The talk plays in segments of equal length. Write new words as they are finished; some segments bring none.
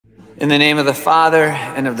In the name of the Father,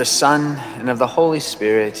 and of the Son, and of the Holy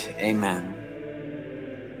Spirit, amen.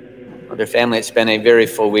 Well, dear family, it's been a very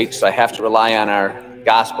full week, so I have to rely on our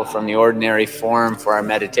gospel from the ordinary form for our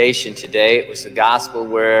meditation today. It was the gospel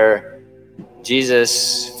where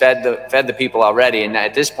Jesus fed the people already, and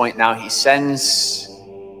at this point now he sends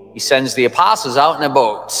the apostles out in a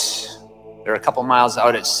boat. They're a couple miles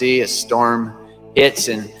out at sea, a storm hits,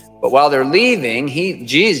 but while they're leaving,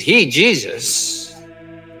 Jesus,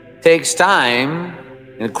 takes time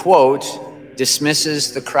and, quote,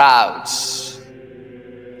 dismisses the crowds.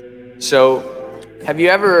 So have you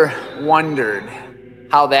ever wondered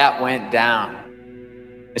how that went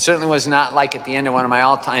down? It certainly was not like at the end of one of my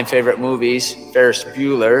all-time favorite movies, Ferris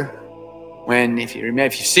Bueller, when, if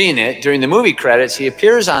you've seen it, during the movie credits, he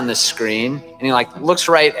appears on the screen and he looks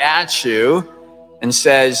right at you and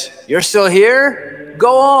says, "You're still here?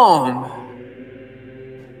 Go home."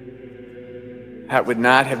 That would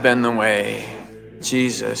not have been the way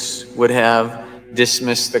Jesus would have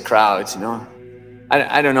dismissed the crowds.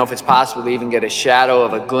 I don't know if it's possible to even get a shadow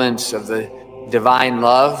of a glimpse of the divine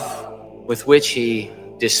love with which he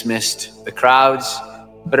dismissed the crowds,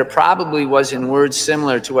 but it probably was in words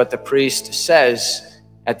similar to what the priest says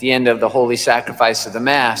at the end of the holy sacrifice of the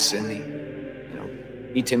Mass in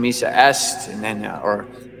the Ite Missa Est, and then or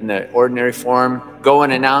in the ordinary form, "Go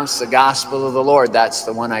and announce the gospel of the Lord." That's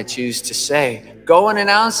the one I choose to say. Go and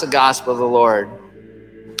announce the gospel of the Lord.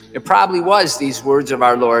 It probably was these words of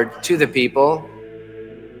our Lord to the people,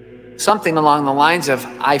 something along the lines of,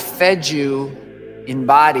 "I fed you in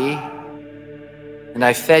body and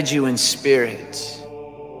I fed you in spirit.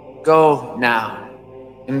 Go now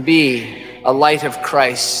and be a light of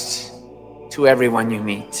Christ to everyone you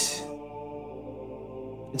meet."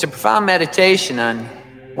 It's a profound meditation on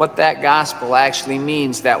what that gospel actually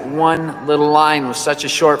means, that one little line with such a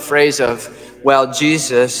short phrase of, "Well,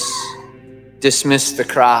 Jesus dismissed the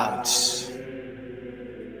crowds."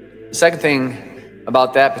 The second thing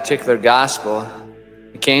about that particular gospel,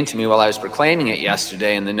 it came to me while I was proclaiming it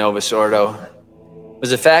yesterday in the Novus Ordo,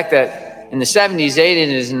 was the fact that in the 70s,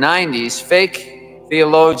 80s, and 90s, fake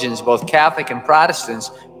theologians, both Catholic and Protestants,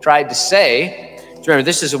 tried to say, remember,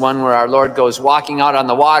 this is the one where our Lord goes walking out on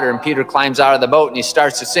the water and Peter climbs out of the boat and he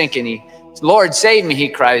starts to sink and "Lord, save me," he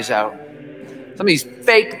cries out. Some of these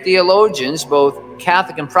fake theologians, both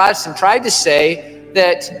Catholic and Protestant, tried to say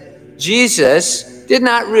that Jesus did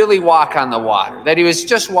not really walk on the water, that he was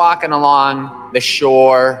just walking along the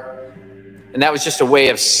shore, and that was just a way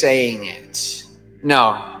of saying it.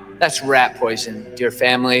 No, that's rat poison, dear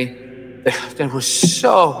family. There was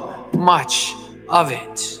so much of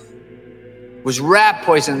it. It was rat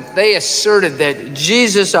poison. They asserted that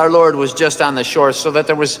Jesus, our Lord, was just on the shore, so that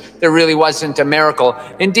there really wasn't a miracle.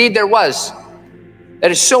 Indeed, there was. That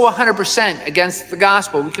is so 100% against the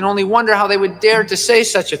gospel. We can only wonder how they would dare to say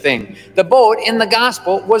such a thing. The boat in the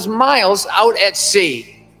gospel was miles out at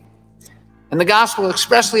sea. And the gospel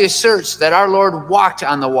expressly asserts that our Lord walked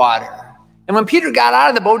on the water. And when Peter got out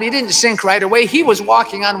of the boat, he didn't sink right away. He was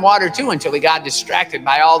walking on water too until he got distracted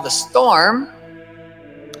by all the storm.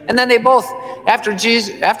 And then they both, after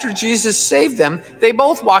Jesus saved them, they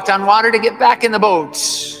both walked on water to get back in the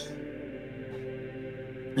boats.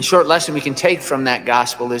 The short lesson we can take from that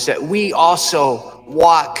gospel is that we also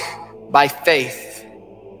walk by faith.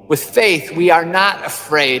 With faith, we are not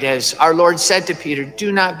afraid. As our Lord said to Peter,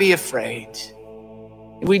 "Do not be afraid."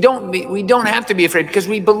 We don't have to be afraid because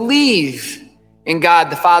we believe in God,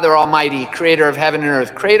 the Father Almighty, creator of heaven and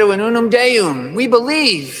earth. Credo in unum Deum. We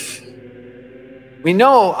believe. We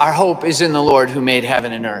know our hope is in the Lord who made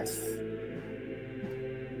heaven and earth.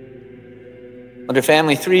 Well, dear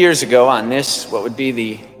family, 3 years ago on this, what would be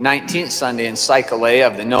the 19th Sunday in Cyclea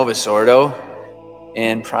of the Novus Ordo,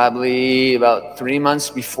 and probably about 3 months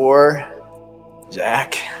before,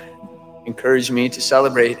 Zach encouraged me to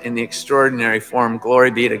celebrate in the extraordinary form.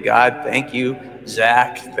 Glory be to God. Thank you,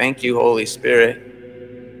 Zach. Thank you, Holy Spirit.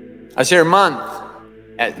 I was here a month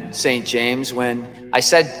at St. James when I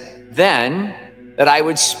said then that I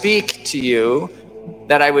would speak to you,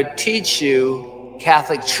 that I would teach you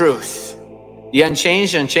Catholic truth, the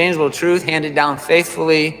unchanged, unchangeable truth handed down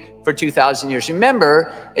faithfully for 2,000 years.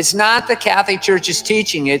 Remember, it's not the Catholic Church's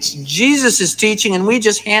teaching, it's Jesus' teaching, and we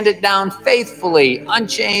just hand it down faithfully,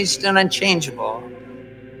 unchanged and unchangeable.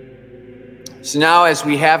 So now, as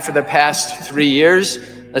we have for the past 3 years,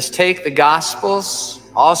 let's take the Gospels,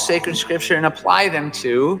 all sacred scripture, and apply them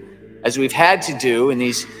to, as we've had to do in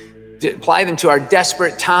these, apply them to our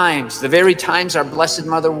desperate times, the very times our Blessed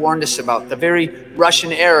Mother warned us about, the very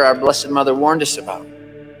Russian era our Blessed Mother warned us about.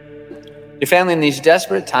 Your family, in these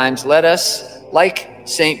desperate times, let us, like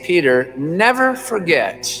St. Peter, never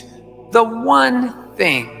forget the one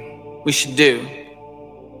thing we should do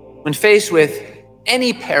when faced with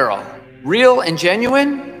any peril, real and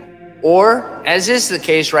genuine, or, as is the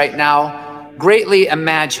case right now, greatly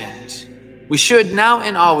imagined. We should now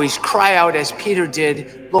and always cry out as Peter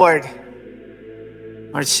did, Lord,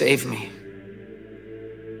 save me.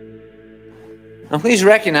 Now please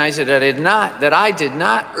recognize that I did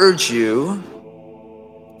not urge you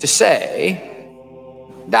to say,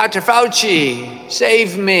 Dr. Fauci,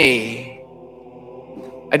 save me.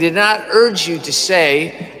 I did not urge you to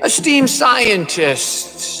say, esteemed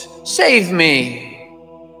scientists, save me.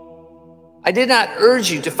 I did not urge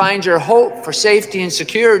you to find your hope for safety and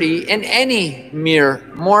security in any mere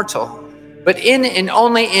mortal, but in and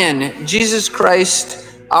only in Jesus Christ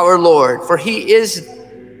our Lord. For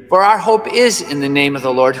our hope is in the name of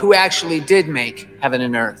the Lord, who actually did make heaven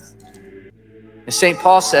and earth. As St.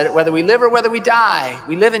 Paul said it, whether we live or whether we die,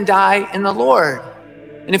 we live and die in the Lord.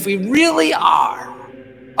 And if we really are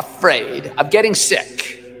afraid of getting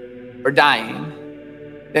sick or dying,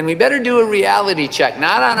 then we better do a reality check,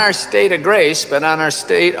 not on our state of grace, but on our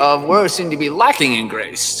state of where we seem to be lacking in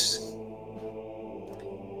grace.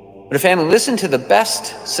 But family, listen to the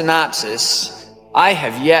best synopsis I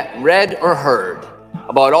have yet read or heard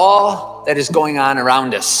about all that is going on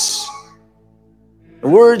around us. The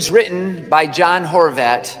words written by John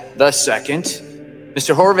Horvat II.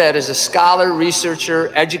 Mr. Horvat is a scholar,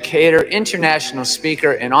 researcher, educator, international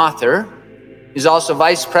speaker, and author. He's also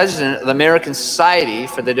vice president of the American Society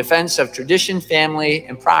for the Defense of Tradition, Family,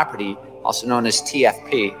 and Property, also known as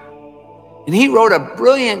TFP. And he wrote a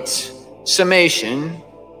brilliant summation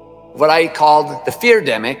of what I called the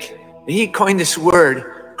fear-demic. He coined this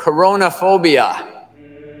word, coronaphobia,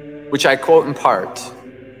 which I quote in part.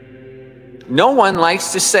 No one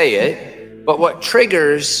likes to say it, but what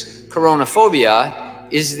triggers coronaphobia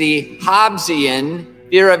is the Hobbesian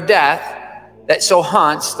fear of death that so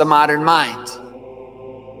haunts the modern mind.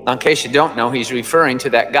 Now, in case you don't know, he's referring to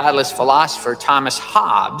that godless philosopher Thomas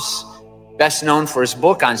Hobbes, best known for his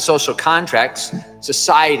book on social contracts,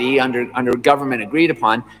 society under government agreed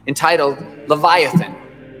upon, entitled Leviathan.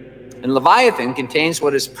 And Leviathan contains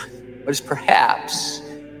what is perhaps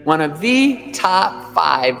one of the top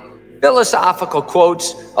 5 philosophical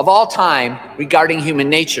quotes of all time regarding human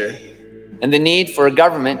nature and the need for a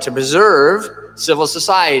government to preserve civil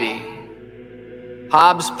society.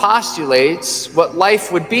 Hobbes postulates what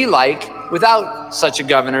life would be like without such a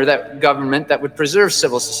government that would preserve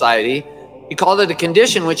civil society. He called it a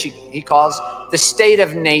condition which he calls the state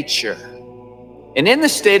of nature. And in the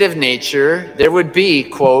state of nature, there would be,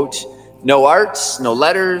 quote, no arts, no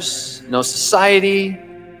letters, no society,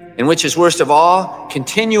 and which is worst of all,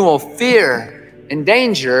 continual fear and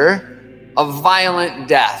danger of violent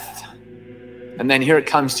death. And then here it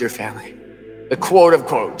comes, dear family, the quote of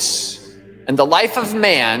quotes. And the life of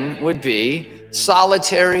man would be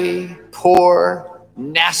solitary, poor,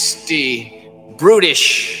 nasty,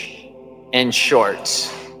 brutish, and short.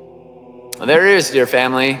 Well, there it is, dear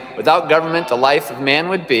family. Without government, the life of man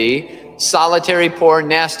would be solitary, poor,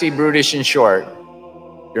 nasty, brutish, and short.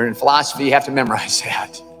 If you're in philosophy, you have to memorize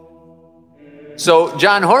that. So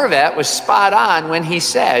John Horvat was spot on when he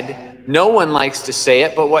said, no one likes to say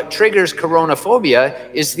it, but what triggers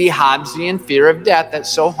coronaphobia is the Hobbesian fear of death that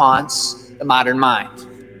so haunts the modern mind.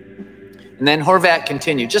 And then Horvat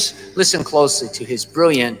continued. Just listen closely to his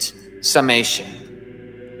brilliant summation.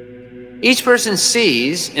 Each person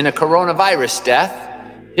sees in a coronavirus death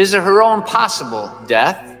his or her own possible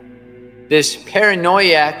death. This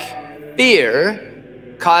paranoiac fear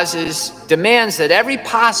demands that every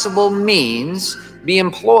possible means be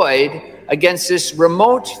employed against this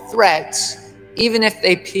remote threat, even if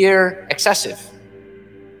they appear excessive.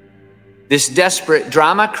 This desperate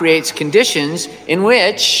drama creates conditions in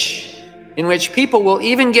which people will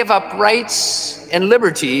even give up rights and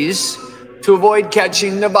liberties to avoid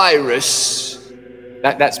catching the virus.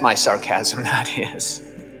 That's my sarcasm, not his.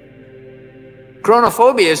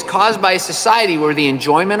 Coronaphobia is caused by a society where the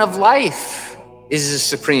enjoyment of life is the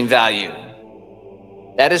supreme value.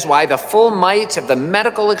 That is why the full might of the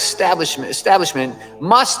medical establishment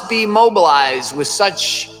must be mobilized with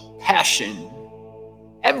such passion.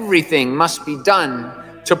 Everything must be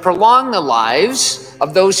done to prolong the lives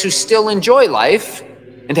of those who still enjoy life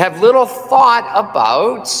and have little thought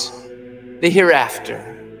about the hereafter.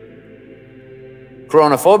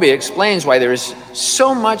 Coronaphobia explains why there is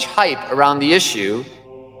so much hype around the issue.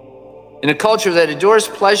 In a culture that adores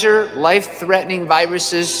pleasure, life-threatening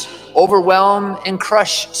viruses overwhelm and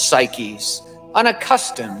crush psyches,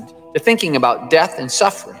 unaccustomed to thinking about death and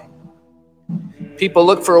suffering. People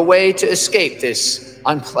look for a way to escape this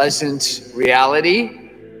unpleasant reality,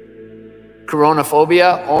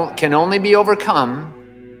 Coronaphobia can only be overcome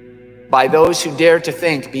by those who dare to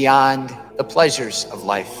think beyond the pleasures of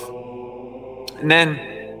life. And then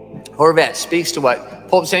Horvat speaks to what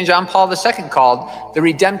Pope St. John Paul II called the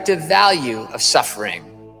redemptive value of suffering.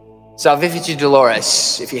 Salvifici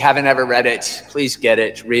Doloris. If you haven't ever read it, please get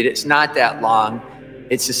it, read it. It's not that long.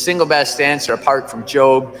 It's the single best answer, apart from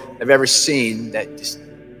Job, I've ever seen that just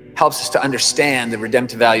helps us to understand the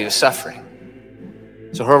redemptive value of suffering.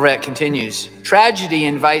 So Horvat continues, tragedy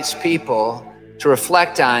invites people to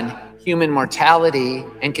reflect on human mortality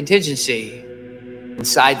and contingency.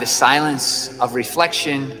 Inside the silence of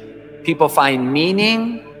reflection, people find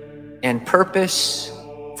meaning and purpose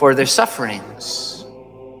for their sufferings.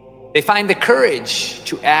 They find the courage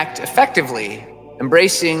to act effectively,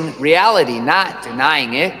 embracing reality, not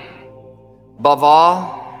denying it. Above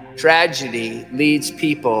all, tragedy leads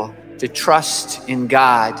people to trust in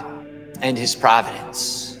God and his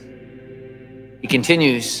providence. He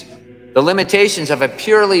continues, the limitations of a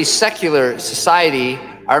purely secular society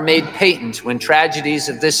are made patent when tragedies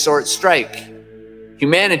of this sort strike.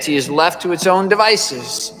 Humanity is left to its own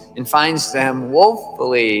devices and finds them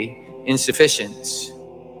woefully insufficient.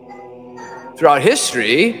 Throughout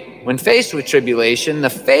history, when faced with tribulation,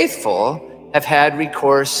 the faithful have had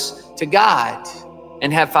recourse to God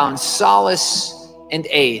and have found solace and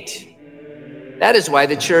aid. That is why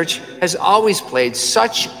the church has always played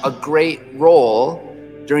such a great role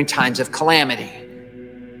during times of calamity.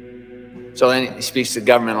 So then he speaks to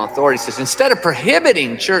governmental authorities, says, instead of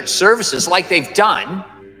prohibiting church services like they've done,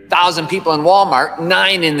 1,000 people in Walmart,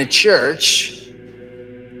 9 in the church,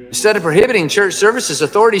 instead of prohibiting church services,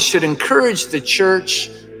 authorities should encourage the church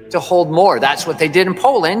to hold more. That's what they did in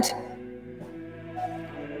Poland.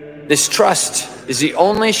 This trust is the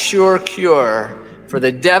only sure cure for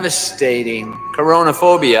the devastating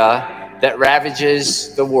coronaphobia that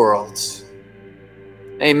ravages the world.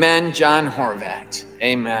 Amen, John Horvat.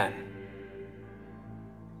 Amen.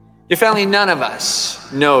 Dear family, none of us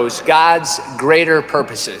knows God's greater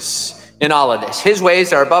purposes in all of this. His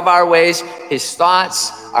ways are above our ways. His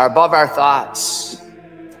thoughts are above our thoughts.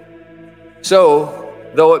 So,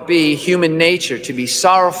 though it be human nature to be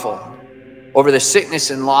sorrowful over the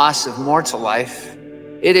sickness and loss of mortal life,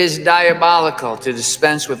 it is diabolical to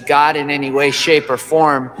dispense with God in any way, shape, or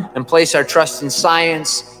form and place our trust in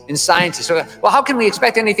science and scientists. So, well, how can we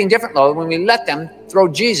expect anything different, Lord, when we let them throw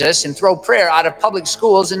Jesus and throw prayer out of public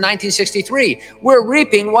schools in 1963? We're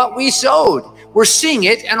reaping what we sowed. We're seeing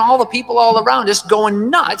it, and all the people all around us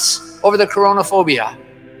going nuts over the coronaphobia.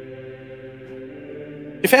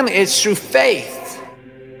 Your family, it's through faith.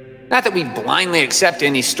 Not that we blindly accept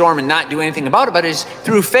any storm and not do anything about it, but it's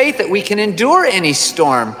through faith that we can endure any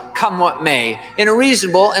storm, come what may, in a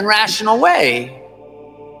reasonable and rational way.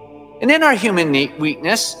 And in our human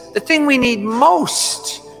weakness, the thing we need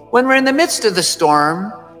most when we're in the midst of the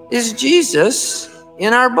storm is Jesus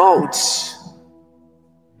in our boats.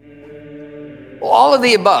 Well, all of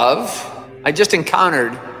the above, I just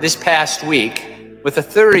encountered this past week with a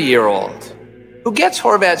 30-year-old who gets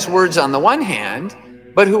Horvat's words on the one hand,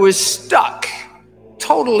 but who is stuck,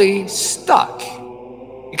 totally stuck,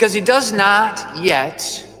 because he does not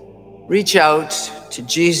yet reach out to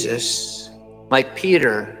Jesus like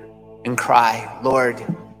Peter and cry, Lord,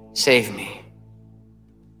 save me.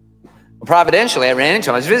 Well, providentially, I ran into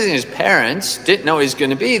him. I was visiting his parents, didn't know he was going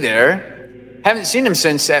to be there, haven't seen him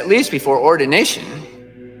since at least before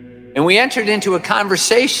ordination, and we entered into a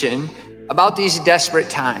conversation about these desperate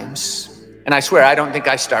times, and I swear, I don't think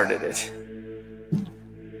I started it.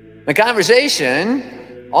 The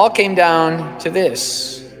conversation all came down to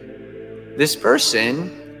this. This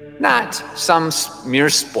person, not some mere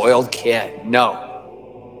spoiled kid,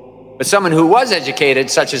 no, but someone who was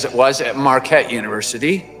educated, such as it was at Marquette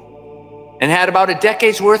University, and had about a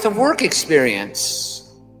decade's worth of work experience.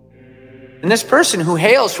 And this person, who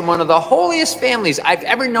hails from one of the holiest families I've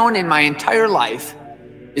ever known in my entire life,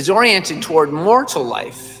 is oriented toward mortal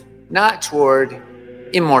life, not toward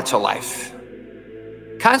immortal life.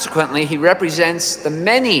 Consequently, he represents the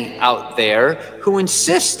many out there who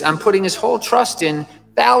insist on putting his whole trust in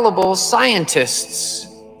fallible scientists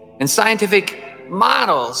and scientific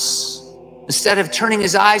models instead of turning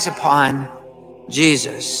his eyes upon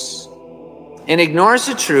Jesus, and ignores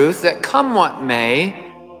the truth that come what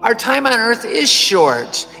may, our time on earth is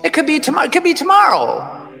short. It could be tomorrow. It could be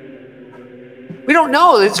tomorrow. We don't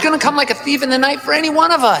know. It's going to come like a thief in the night for any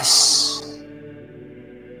one of us.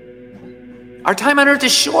 Our time on earth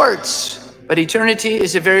is short, but eternity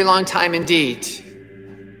is a very long time indeed.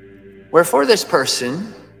 Wherefore this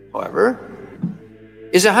person, however,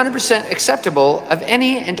 is 100% acceptable of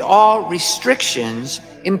any and all restrictions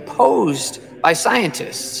imposed by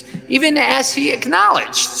scientists, even as he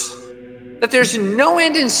acknowledged that there's no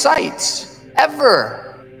end in sight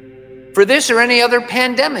ever for this or any other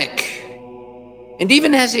pandemic. And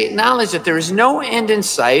even as he acknowledged that there is no end in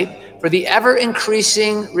sight for the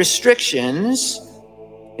ever-increasing restrictions,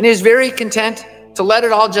 and is very content to let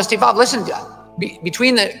it all just evolve. Listen,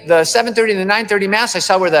 between the 7:30 and the 9:30 Mass, I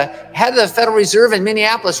saw where the head of the Federal Reserve in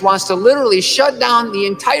Minneapolis wants to literally shut down the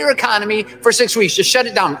entire economy for 6 weeks. Just shut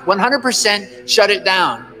it down, 100% shut it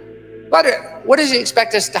down. But what does he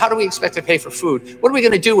expect us to, how do we expect to pay for food? What are we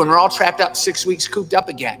going to do when we're all trapped up 6 weeks, cooped up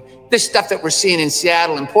again? This stuff that we're seeing in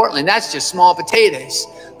Seattle and Portland, that's just small potatoes.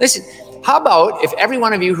 Listen, how about if every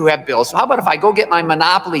one of you who have bills, how about if I go get my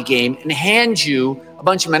Monopoly game and hand you a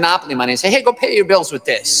bunch of Monopoly money and say, hey, go pay your bills with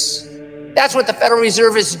this. That's what the Federal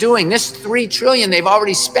Reserve is doing. This $3 trillion they've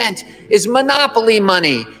already spent is Monopoly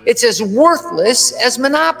money. It's as worthless as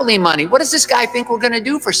Monopoly money. What does this guy think we're going to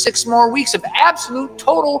do for 6 more weeks of absolute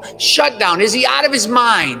total shutdown? Is he out of his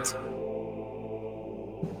mind?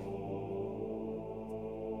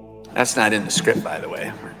 That's not in the script, by the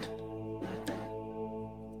way.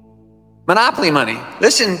 Monopoly money.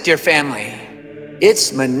 Listen, dear family,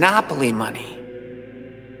 it's Monopoly money.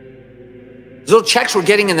 Those little checks we're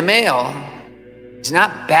getting in the mail is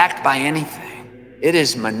not backed by anything. It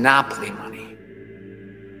is Monopoly money.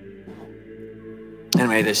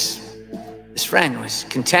 Anyway, this friend was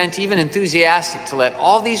content, even enthusiastic, to let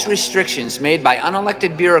all these restrictions made by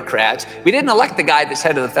unelected bureaucrats, we didn't elect the guy that's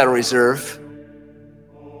head of the Federal Reserve,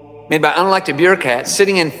 made by unelected bureaucrats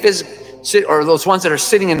sitting in or those ones that are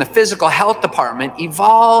sitting in the physical health department,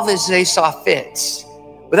 evolve as they saw fit,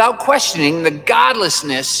 without questioning the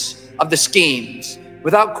godlessness of the schemes,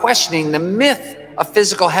 without questioning the myth of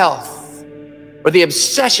physical health, or the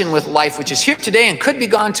obsession with life, which is here today and could be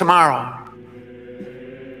gone tomorrow.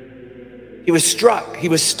 He was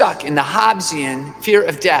stuck in the Hobbesian fear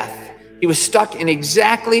of death. He was stuck in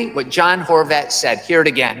exactly what John Horvat said. Hear it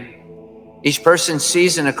again. Each person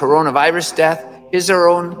sees in a coronavirus death his or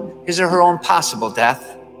her own possible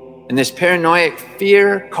death. And this paranoid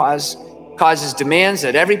fear causes demands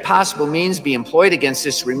that every possible means be employed against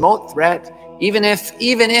this remote threat, even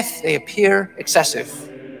if they appear excessive.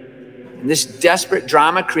 And this desperate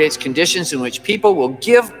drama creates conditions in which people will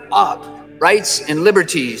give up rights and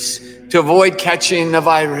liberties to avoid catching the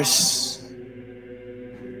virus.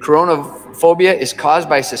 Coronaphobia is caused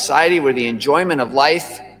by a society where the enjoyment of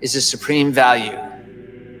life is a supreme value.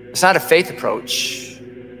 It's not a faith approach.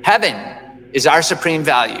 Heaven is our supreme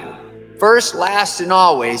value. First, last, and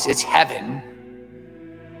always, it's heaven.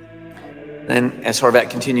 Then, as Horvat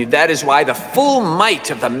continued, that is why the full might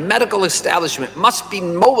of the medical establishment must be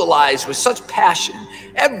mobilized with such passion.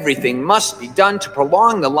 Everything must be done to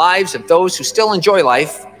prolong the lives of those who still enjoy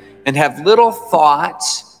life and have little thought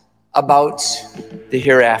about the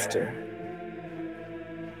hereafter.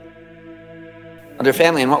 Dear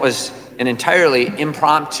family, in what was an entirely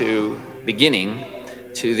impromptu beginning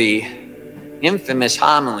to the infamous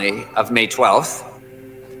homily of May 12th,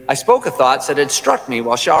 I spoke of thoughts that had struck me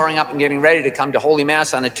while showering up and getting ready to come to Holy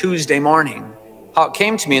Mass on a Tuesday morning. How it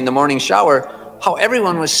came to me in the morning shower, how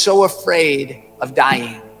everyone was so afraid of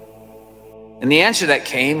dying. And the answer that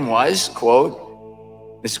came was,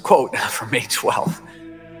 quote, this quote from May 12th,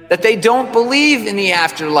 that they don't believe in the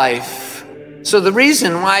afterlife. So the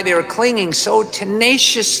reason why they were clinging so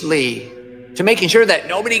tenaciously to making sure that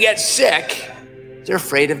nobody gets sick, they're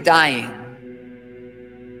afraid of dying.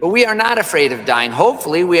 But we are not afraid of dying.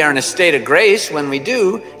 Hopefully we are in a state of grace when we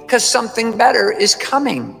do, because something better is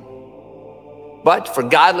coming. But for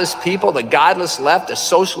godless people, the godless left, the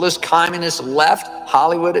socialist, communist left,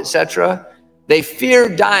 Hollywood, etc., they fear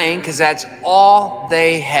dying because that's all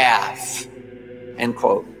they have. End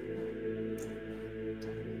quote.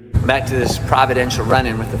 Back to this providential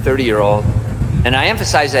run-in with the 30-year-old. And I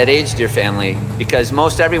emphasize that age, dear family, because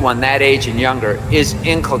most everyone that age and younger is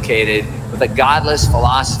inculcated with a godless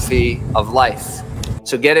philosophy of life.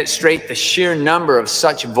 So get it straight, the sheer number of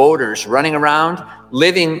such voters running around,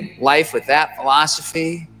 living life with that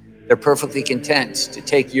philosophy, they're perfectly content to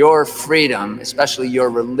take your freedom, especially your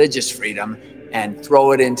religious freedom, and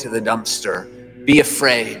throw it into the dumpster. Be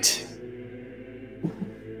afraid.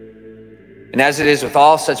 And as it is with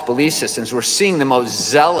all such belief systems, we're seeing the most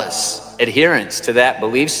zealous adherents to that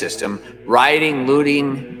belief system, rioting,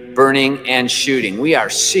 looting, burning, and shooting. We are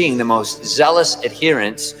seeing the most zealous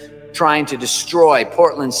adherents trying to destroy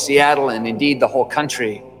Portland, Seattle, and indeed the whole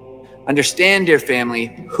country. Understand, dear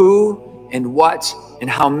family, who and what and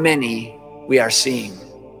how many we are seeing.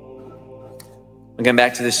 Again,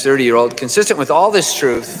 back to this 30-year-old. Consistent with all this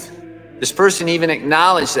truth, This person even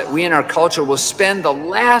acknowledged that we in our culture will spend the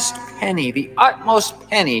last penny, the utmost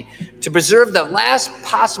penny, to preserve the last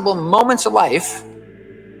possible moments of life,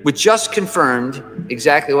 which just confirmed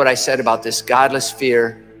exactly what I said about this godless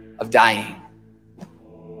fear of dying.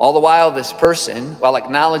 All the while, this person, while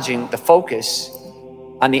acknowledging the focus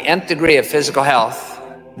on the nth degree of physical health,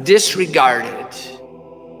 disregarded,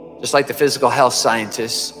 just like the physical health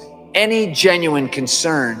scientists, any genuine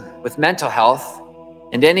concern with mental health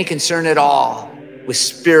and any concern at all with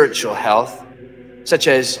spiritual health, such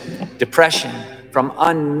as depression from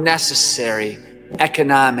unnecessary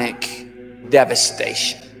economic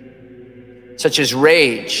devastation, such as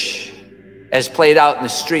rage as played out in the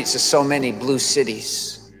streets of so many blue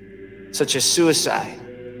cities, such as suicide,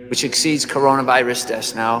 which exceeds coronavirus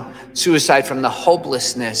deaths now, suicide from the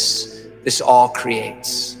hopelessness this all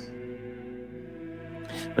creates.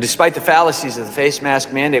 But despite the fallacies of the face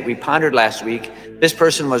mask mandate we pondered last week, this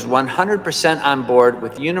person was 100% on board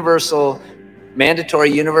with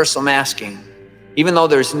mandatory universal masking, even though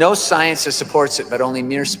there's no science that supports it, but only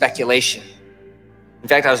mere speculation. In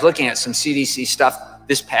fact, I was looking at some CDC stuff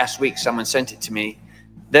this past week, someone sent it to me,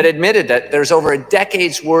 that admitted that there's over a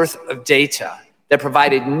decade's worth of data that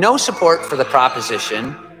provided no support for the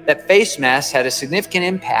proposition that face masks had a significant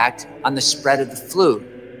impact on the spread of the flu.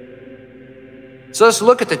 So let's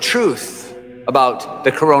look at the truth about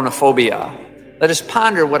the coronaphobia. Let us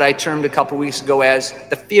ponder what I termed a couple weeks ago as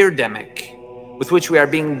the fear-demic, with which we are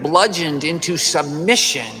being bludgeoned into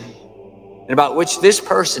submission and about which this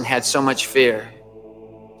person had so much fear.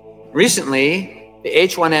 Recently, the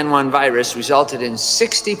H1N1 virus resulted in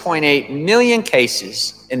 60.8 million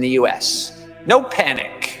cases in the US. No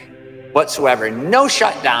panic whatsoever, no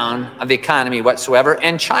shutdown of the economy whatsoever,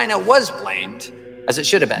 and China was blamed, as it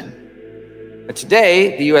should have been. But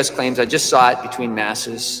today, the US claims, I just saw it between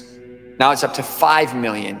masses, now it's up to 5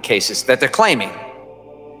 million cases that they're claiming.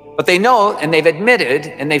 But they know, and they've admitted,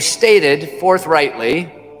 and they've stated forthrightly,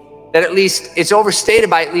 that at least it's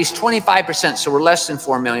overstated by at least 25%, so we're less than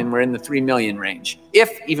 4 million, we're in the 3 million range,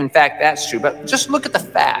 if even in fact that's true. But just look at the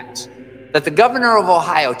fact that the governor of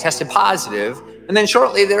Ohio tested positive, and then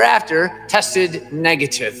shortly thereafter tested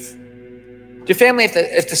negative. Dear family,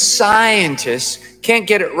 if the scientists can't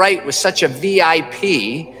get it right with such a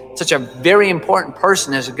VIP, such a very important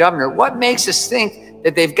person as a governor, what makes us think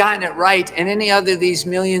that they've gotten it right in any other of these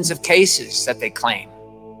millions of cases that they claim?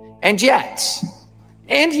 And yet,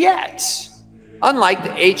 unlike the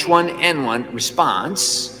H1N1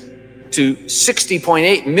 response to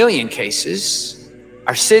 60.8 million cases,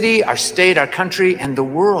 our city, our state, our country, and the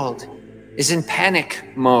world is in panic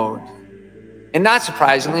mode. And not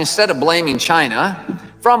surprisingly, instead of blaming China,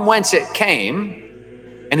 from whence it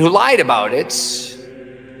came, and who lied about it,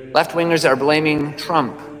 left-wingers are blaming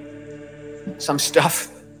Trump. Some stuff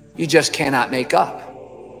you just cannot make up.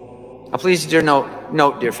 Now, please,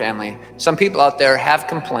 note, dear family, some people out there have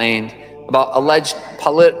complained about alleged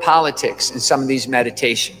politics in some of these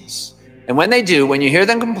meditations. And when they do, when you hear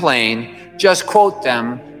them complain, just quote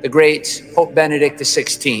them, the great Pope Benedict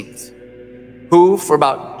XVI, who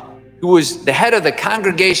was the head of the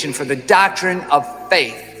Congregation for the Doctrine of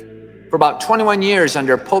Faith for about 21 years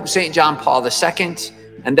under Pope St. John Paul II,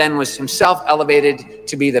 and then was himself elevated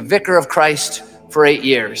to be the Vicar of Christ for 8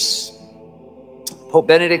 years. Pope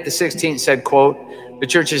Benedict XVI said, quote, "The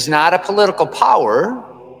church is not a political power,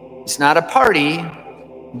 it's not a party,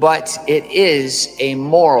 but it is a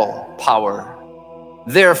moral power.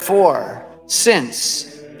 Therefore,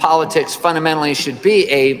 since politics fundamentally should be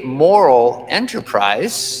a moral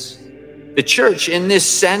enterprise, the church in this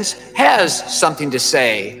sense has something to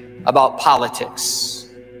say about politics.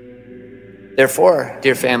 Therefore,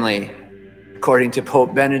 dear family, according to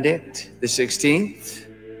Pope Benedict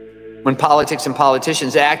XVI, when politics and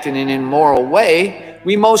politicians act in an immoral way,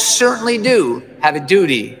 we most certainly do have a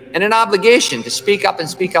duty and an obligation to speak up and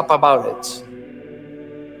speak up about it.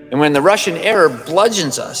 And when the Russian error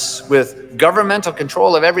bludgeons us with governmental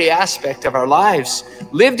control of every aspect of our lives,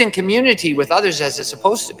 lived in community with others as it's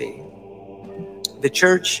supposed to be, the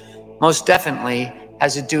church most definitely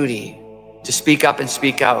has a duty to speak up and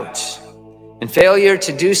speak out. And failure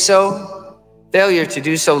to do so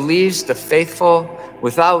leaves the faithful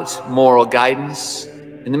without moral guidance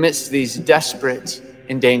in the midst of these desperate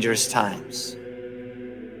and dangerous times.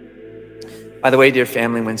 By the way, dear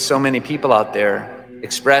family, when so many people out there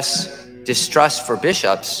express distrust for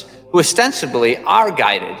bishops who ostensibly are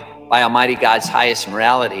guided by Almighty God's highest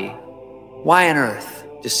morality, why on earth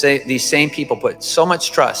do these same people put so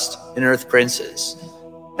much trust in earth princes?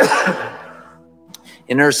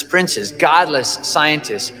 In earth's princes, godless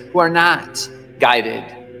scientists who are not guided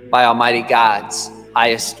by Almighty God's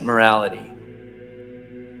highest morality.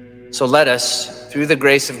 So let us, through the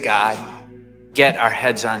grace of God, get our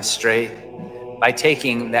heads on straight by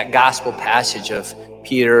taking that gospel passage of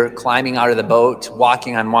Peter climbing out of the boat,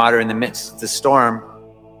 walking on water in the midst of the storm,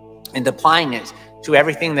 and applying it to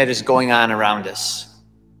everything that is going on around us.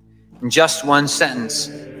 And just one sentence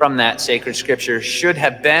from that sacred scripture: should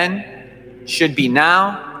have been, should be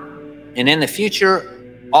now, and in the future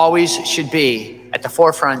always should be at the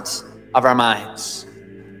forefront of our minds.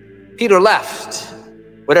 Peter left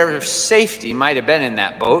whatever safety might have been in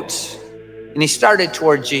that boat, and he started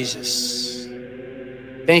toward Jesus.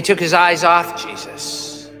 Then he took his eyes off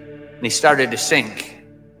Jesus, and he started to sink,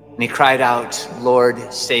 and he cried out,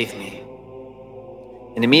 "Lord, save me."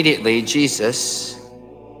 And immediately Jesus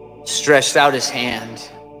stretched out his hand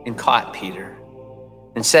and caught Peter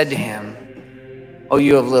and said to him, "Oh,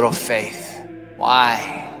 you of little faith,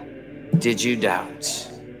 why did you doubt?"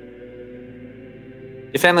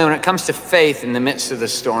 Dear family, when it comes to faith in the midst of the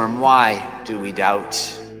storm, why do we doubt?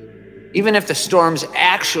 Even if the storms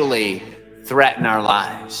actually threaten our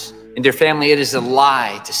lives. And dear family, it is a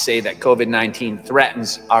lie to say that COVID-19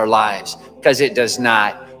 threatens our lives, because it does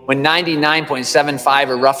not. When 99.75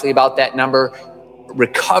 or roughly about that number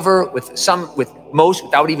recover with most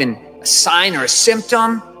without even a sign or a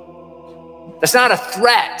symptom, that's not a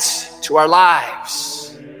threat to our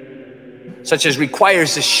lives, such as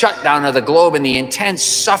requires the shutdown of the globe and the intense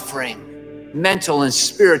suffering, mental and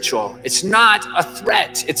spiritual. It's not a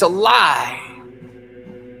threat, it's a lie.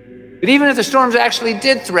 But even if the storms actually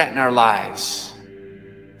did threaten our lives,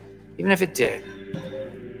 even if it did,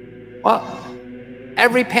 well,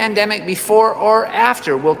 every pandemic before or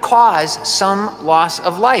after will cause some loss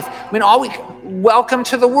of life. I mean, welcome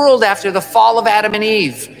to the world after the fall of Adam and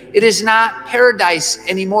Eve. It is not paradise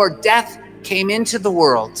anymore. Death came into the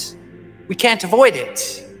world. We can't avoid it.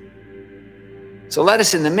 So let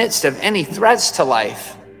us, in the midst of any threats to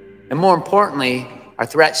life, and more importantly, our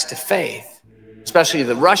threats to faith, especially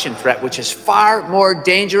the Russian threat, which is far more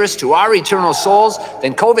dangerous to our eternal souls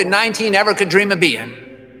than COVID-19 ever could dream of being.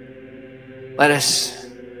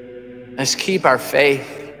 Let's keep our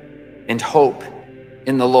faith and hope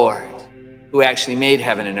in the Lord, who actually made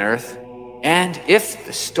heaven and earth. And if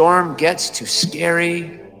the storm gets too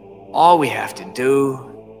scary, all we have to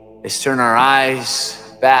do is turn our eyes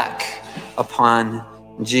back upon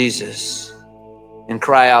Jesus and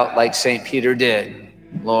cry out like St. Peter did,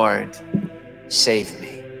 "Lord, save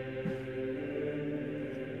me."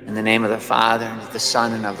 In the name of the Father, and of the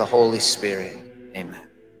Son, and of the Holy Spirit, amen.